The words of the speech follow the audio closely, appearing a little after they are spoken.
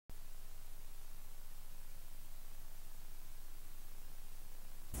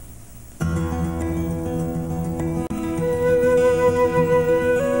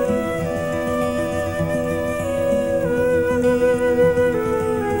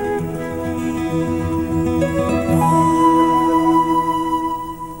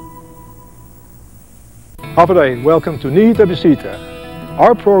Hapaday, welcome to Nihita Bisita.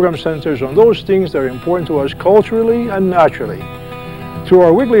 Our program centers on those things that are important to us culturally and naturally. Through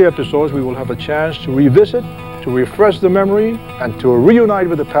our weekly episodes, we will have a chance to revisit, to refresh the memory, and to reunite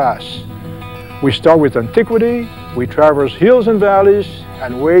with the past. We start with antiquity, we traverse hills and valleys,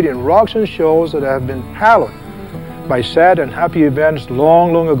 and wade in rocks and shoals that have been hallowed by sad and happy events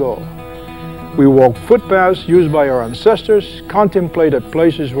long, long ago. We walk footpaths used by our ancestors, contemplate at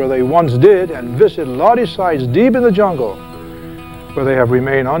places where they once did, and visit lofty sites deep in the jungle where they have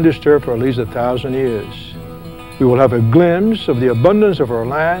remained undisturbed for at least 1,000 years. We will have a glimpse of the abundance of our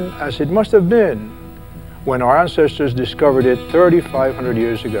land as it must have been when our ancestors discovered it 3,500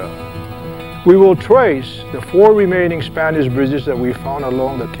 years ago. We will trace the 4 remaining Spanish bridges that we found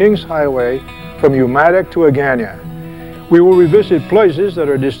along the King's Highway from Umatec to Agana. We will revisit places that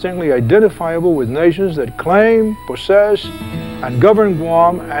are distinctly identifiable with nations that claim, possess, and govern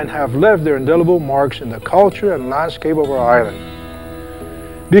Guam and have left their indelible marks in the culture and landscape of our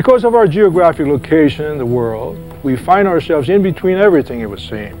island. Because of our geographic location in the world, we find ourselves in between everything, it would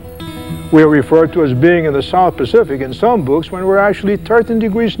seem. We are referred to as being in the South Pacific in some books when we're actually 13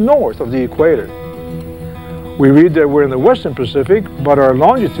 degrees north of the equator. We read that we're in the Western Pacific, but our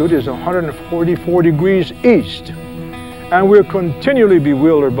longitude is 144 degrees east. And we're continually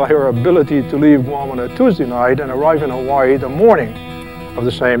bewildered by our ability to leave Guam on a Tuesday night and arrive in Hawaii the morning of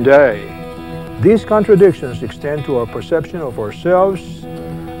the same day. These contradictions extend to our perception of ourselves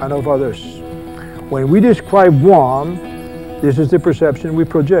and of others. When we describe Guam, this is the perception we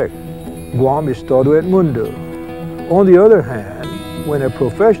project. Guam is todo et mundo. On the other hand, when a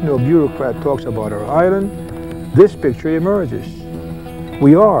professional bureaucrat talks about our island, this picture emerges.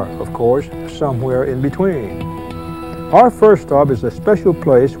 We are, of course, somewhere in between. Our first stop is a special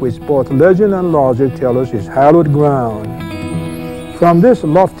place which both legend and logic tell us is hallowed ground. From this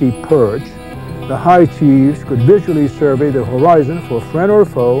lofty perch, the high chiefs could visually survey the horizon for friend or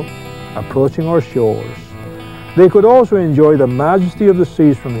foe approaching our shores. They could also enjoy the majesty of the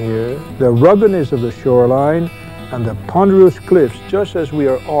seas from here, the ruggedness of the shoreline, and the ponderous cliffs just as we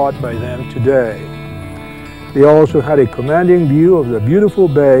are awed by them today. They also had a commanding view of the beautiful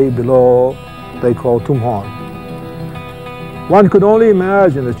bay below they call Tumhon. One could only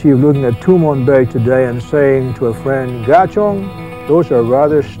imagine the chief looking at Tumon Bay today and saying to a friend, "Gachong, those are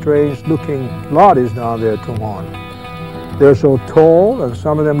rather strange-looking lodges down there, Tumon. They're so tall and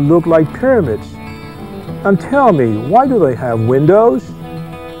some of them look like pyramids. And tell me, why do they have windows?"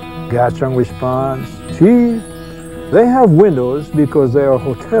 Gachong responds, "Chief, they have windows because they are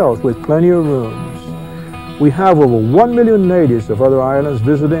hotels with plenty of rooms. We have over 1 million natives of other islands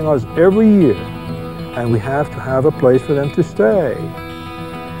visiting us every year, and we have to have a place for them to stay.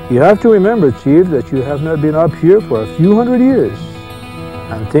 You have to remember, Chief, that you have not been up here for a few hundred years,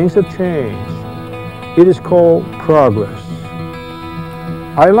 and things have changed. It is called progress."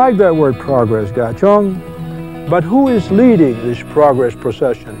 I like that word progress, Gachong, but who is leading this progress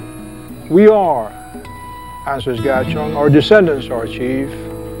procession? We are, answers Gachong. Our descendants are, Chief.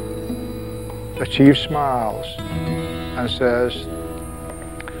 The chief smiles and says,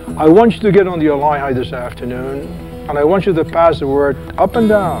 "I want you to get on the Alai this afternoon, and I want you to pass the word up and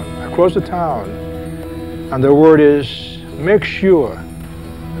down across the town. And the word is, make sure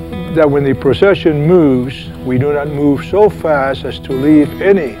that when the procession moves, we do not move so fast as to leave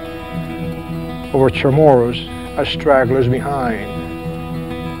any of our Chamorros as stragglers behind."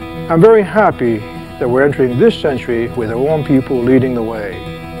 I'm very happy that we're entering this century with our own people leading the way.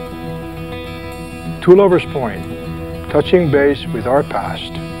 To Lovers Point, touching base with our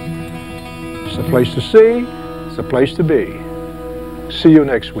past. It's a place to see, it's a place to be. See you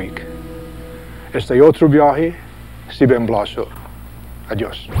next week. Este otro viaje, si ben blaso.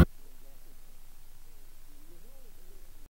 Adiós.